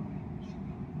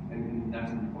 And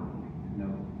that's important to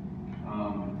note.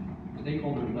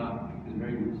 Stakeholders is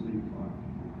very loosely defined.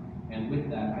 And with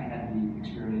that, I had the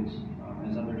experience,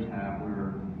 as others have,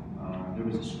 where there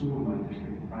was a school in my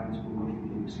district, a private school looking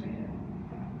to expand.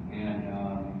 And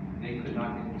they could not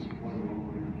get the support of the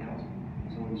local neighborhood council.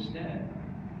 So instead,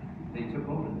 they took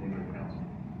over the neighborhood council,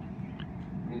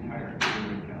 the entire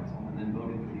neighborhood council, and then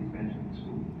voted for the expansion of the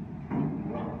school.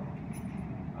 Well,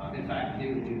 in fact,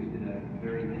 Daily News did a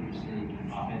very interesting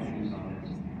op-ed piece on this,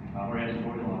 or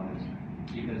editorial on this,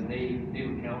 because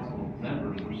neighborhood council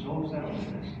members were so upset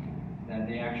over this that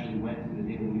they actually went to the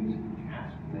Daily News and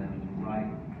asked them to write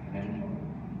an editorial.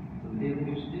 So the Daily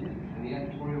News did, and the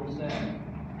editorial said,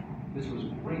 this was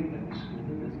great that the school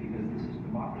did this because this is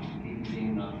democracy, game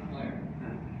game not declared.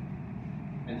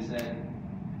 And said,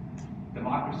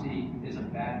 democracy is a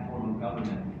bad form of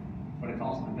government, but it's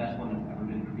also the best one that's ever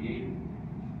been created.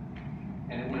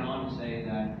 And it went on to say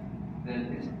that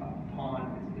it's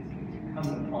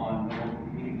incumbent upon the local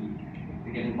community to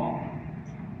get involved.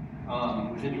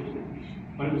 It was interesting,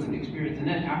 but it was an experience. And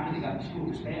then after they got the school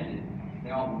expanded,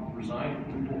 they all resigned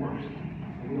from the boards,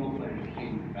 and the old players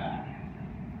came back.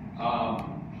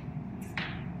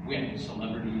 We had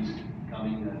celebrities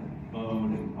coming to vote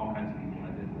and all kinds of people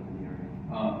that didn't live in the area,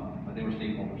 but they were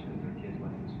stakeholders because their kids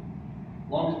went to school.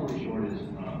 Long story short is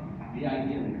the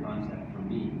idea and the concept for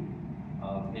me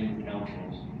of neighborhood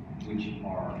councils, which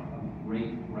are a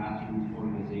great grassroots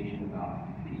organization about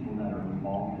people that are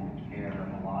involved and care a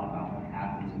lot about what happens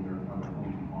happens in on their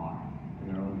own block, in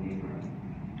their own neighborhood.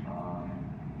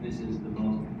 This is the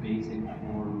most basic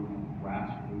form of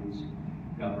grassroots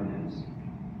governance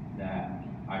that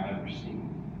I've ever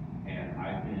seen. And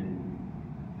I've been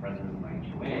president of my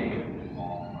HOA, I've been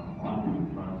involved on a lot of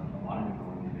different fronts, a lot of different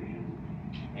organizations.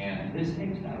 And this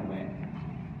takes that away.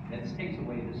 This takes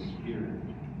away the spirit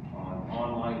on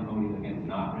online voting, again,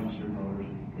 not registered voters.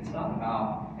 It's not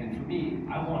about, and for me,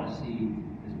 I want to see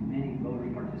as many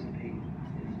voters participate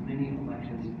in as many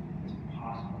elections as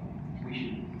possible. We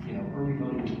should, early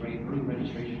voting is great, early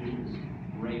registration is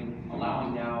great.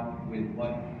 Allowing now with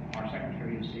what our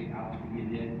Secretary of State, Alex Padilla,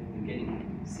 did, and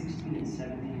getting 16 and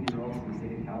 17-year-olds in the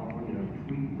state of California to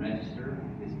pre-register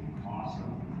is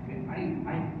awesome. I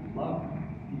love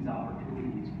these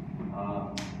opportunities,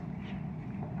 but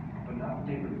not for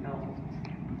neighborhood councils. It's a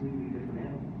completely different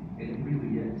animal. It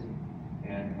really is.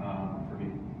 And for me,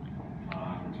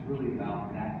 it's really about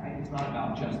that. It's not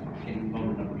about just getting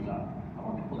voter numbers up. I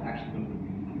want people to actually go to the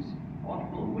meetings. I want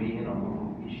people to weigh in on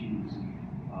local issues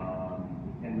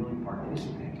and really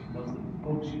participate. Those are the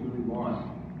folks who really want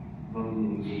voting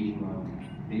and engaging on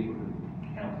neighborhood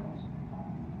councils.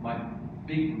 My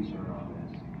big concern on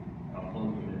this, and I'll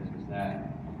close with this, is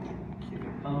that if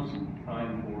it comes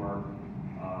time for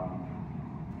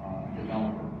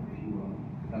developer, if you will,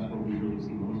 that's where we really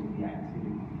see most of the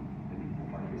activity and people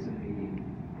participating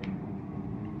in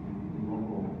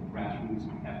local grassroots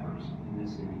efforts in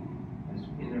this city. As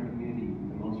in their community,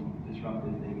 the most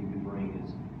disruptive thing you can bring is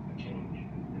a change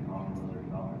and offer those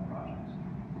development projects.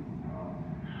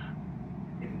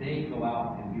 If they go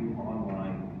out and do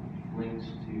online links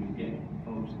to get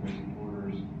folks and their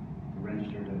supporters to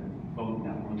register to vote in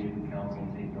that one neighborhood council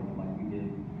and take them like we did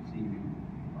see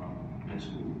this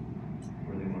week,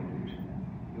 where they want to do that.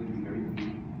 It would be very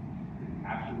easy. It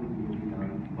absolutely will be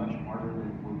done much harder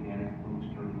than organic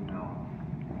folks turning out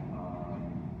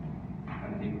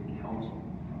at a neighborhood council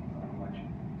election.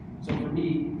 So for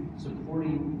me,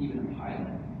 supporting even a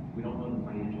pilot, we don't know the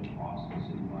financial cost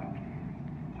citywide.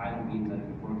 Pilot means that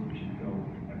if it works, we should go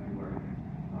everywhere.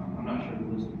 I'm not sure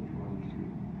the list of the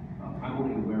 22. I'm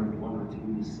only aware of one or two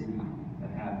in the city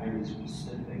that have very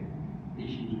specific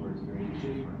issues where it's very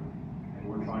different. And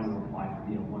we're trying to apply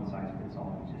for one size fits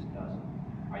all, it just doesn't.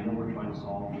 I know we're trying to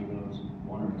solve for those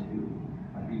one or two.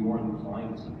 I'd be more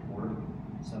inclined to support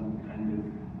some kind of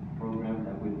program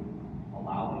that would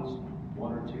allow those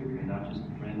one or two and not just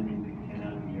randomly pick 10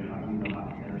 out of the year. I don't even know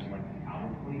how to enter like out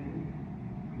of 22.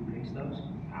 Who picks those?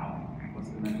 How?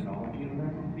 What's the methodology of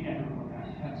that? We have to report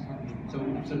back.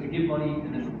 So to give money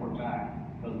and then report back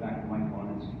goes back to Mike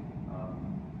Lawrence.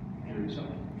 So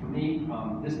for me,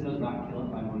 this does not kill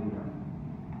it by voting no.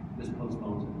 This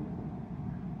postpones it.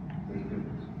 There's a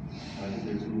difference. And I think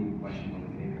there's too many questions on the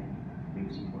table.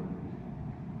 Maybe support it.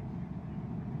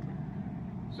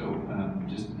 So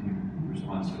just in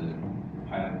response to the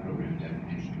pilot program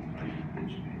definition, that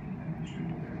you made,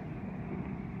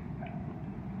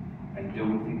 I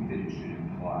don't think that it should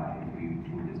imply, if we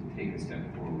were to take a step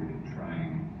forward in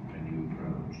trying a new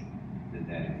approach,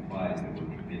 that implies that we're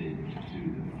committed to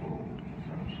the full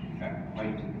approach. In fact,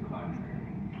 quite to the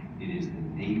contrary. It is the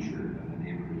nature of the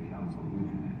neighborhood council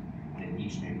movement that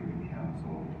each neighborhood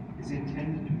council is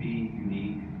intended to be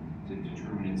unique, to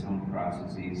determine its own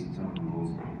processes, its own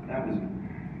rules. That was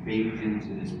baked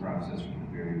into this process from the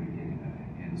very beginning of it.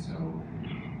 And so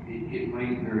it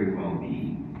might very well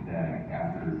be that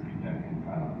after conducting a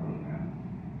pilot program,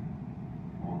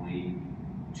 only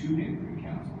 2 neighborhood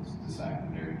councils decide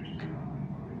that they're interested in online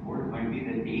voting. Or it might be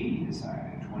that 80 decide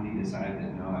and 20 decide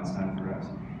that no, that's not for us.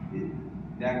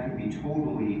 That could be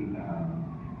totally,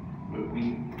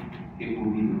 it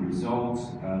will be the results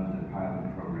of the pilot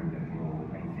program that will,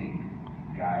 I think,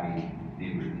 guide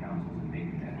neighborhood councils in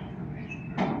making that determination.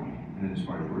 And then as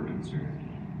far as we're concerned,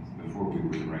 before we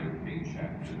were to write a big check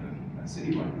to the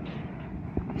citywide program,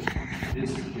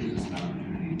 this gives us an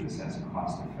opportunity to assess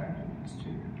cost effectiveness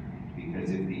too. Because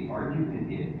if the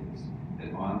argument is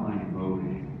that online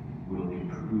voting will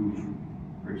improve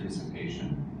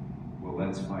participation, well,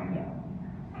 let's find out.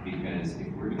 Because if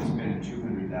we're going to spend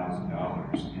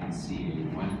 $200,000 and see a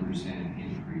 1%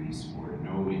 increase or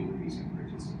no increase in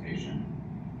participation,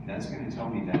 that's going to tell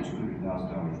me that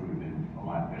 $200,000 would have been a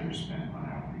lot better spent on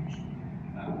outreach.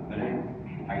 But I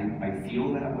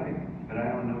feel that way, but I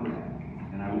don't know that.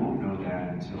 And I won't know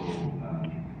that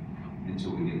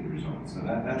until we get the results. So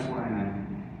that's why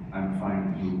I'm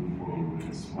fine moving forward with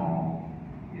a small,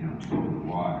 toe in the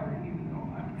water, even though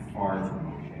I'm far from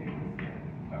okay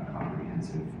with a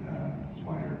comprehensive,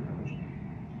 wider approach.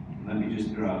 Let me just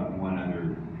throw out one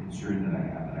other concern that I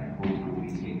have that I hope will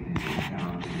be taken into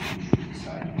account if we should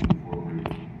decide to move forward.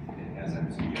 forward, as I'm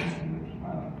suggesting with the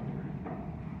pilot program.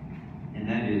 And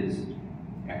that is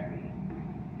equity.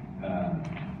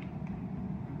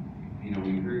 You know,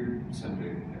 we heard some of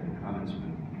the comments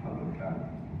from the public about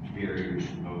barriers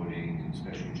to voting, and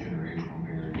especially generational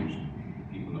barriers.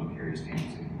 People don't carry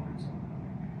stamps anymore and so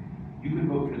on. You can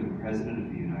vote for the President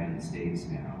of the United States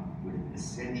now with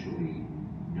essentially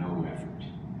no effort.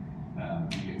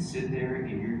 You can sit there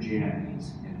in your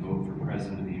jammies and vote for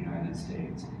President of the United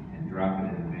States and drop it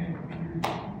in the mail.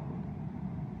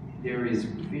 There is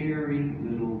very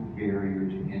little barrier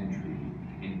to entry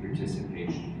in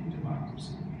participation in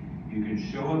democracy. You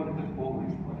can show up at the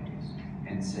polling place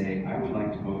and say, I would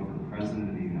like to vote for the President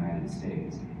of the United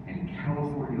States, and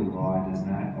California law does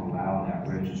not allow that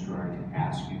registrar to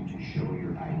ask you to show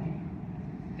your ID.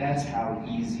 That's how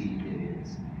easy it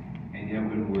is. And yet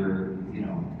when we're, you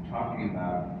know, talking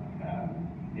about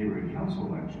neighborhood council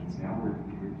elections, now we're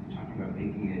talking about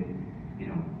making it, you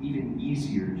know, even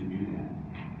easier to do that.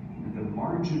 The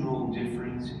marginal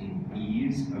difference in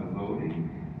ease of voting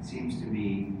seems to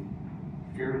me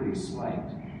fairly slight,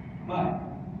 but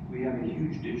we have a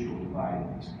huge digital divide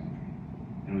in this country.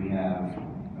 And we have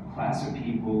a class of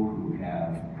people who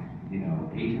have, you know,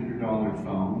 $800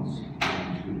 phones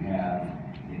and who have,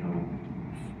 you know,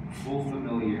 full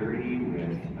familiarity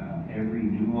with every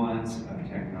nuance of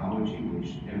technology,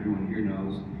 which everyone here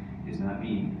knows is not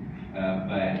me.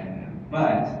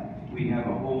 But we have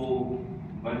a whole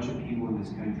bunch of people in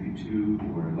this country too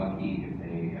who are lucky if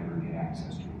they ever get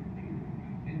access to a computer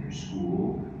in their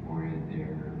school or in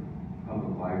their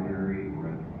public library or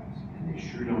otherwise. And they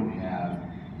sure don't have,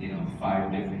 you know,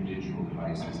 5 different digital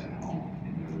devices at home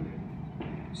in their living.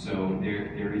 So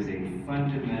there is a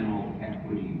fundamental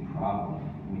equity problem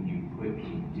when you put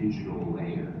a digital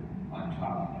layer on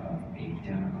top of a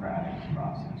democratic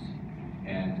process.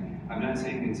 And I'm not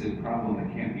saying it's a problem that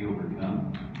can't be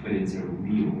overcome, but it's a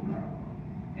real problem.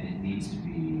 And it needs to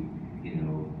be, you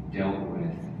know, dealt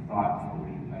with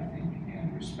thoughtfully, I think,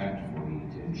 and respectfully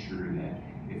to ensure that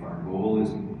if our goal is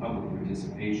public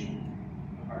participation,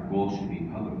 our goal should be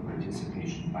public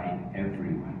participation by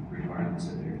everyone, regardless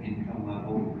of their income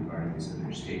level, regardless of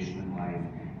their station in life,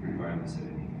 regardless of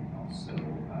anything else. So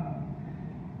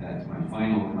that's my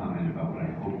final comment about what I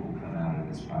hope will come out of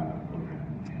this pilot program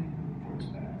and the reports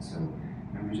back. So,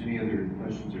 members, any other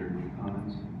questions or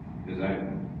comments? Because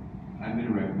I'm going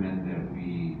to recommend that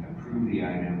we approve the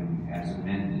item as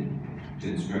amended to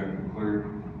instruct the clerk,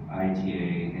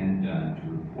 ITA, and Dunn to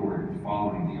report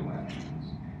following the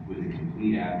elections with a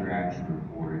complete after-action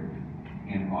report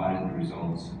and audit the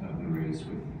results of the race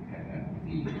with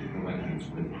the elections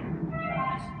with everyone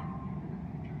counts.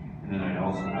 And then I'd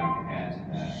also like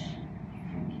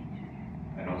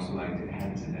to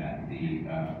add to that, the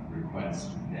request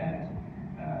that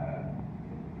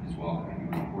Ms. Wolcott, you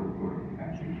report, or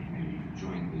actually maybe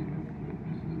jointly with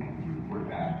Ms. Luke, you report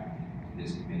back to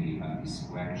this committee about the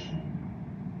selection,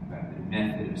 about the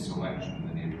method of selection of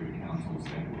the neighborhood councils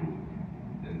that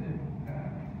the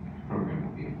program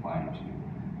will be applied to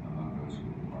among those who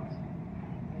apply.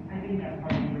 I think that's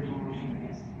part of the original motion,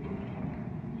 yes.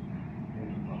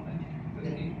 Well, then,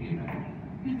 doesn't need to be amended.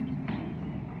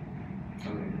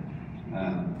 Okay.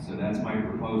 So that's my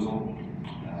proposal.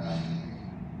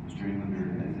 Mr. Englander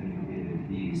has indicated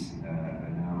he's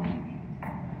now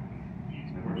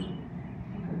members.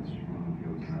 Okay, Mr. Englander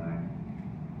feels aye.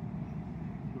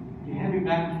 You had me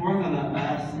back and forth on that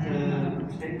last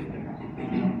statement there.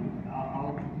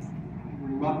 I'll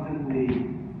reluctantly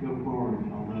go forward,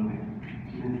 although I'm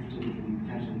interested in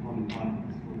potentially pulling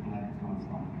projects with black response.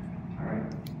 All right.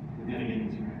 We gotta get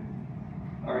this right.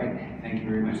 All right. Thank you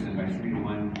very much. Then by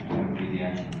 3-1, that would be the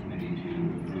action committee to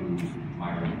approve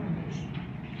my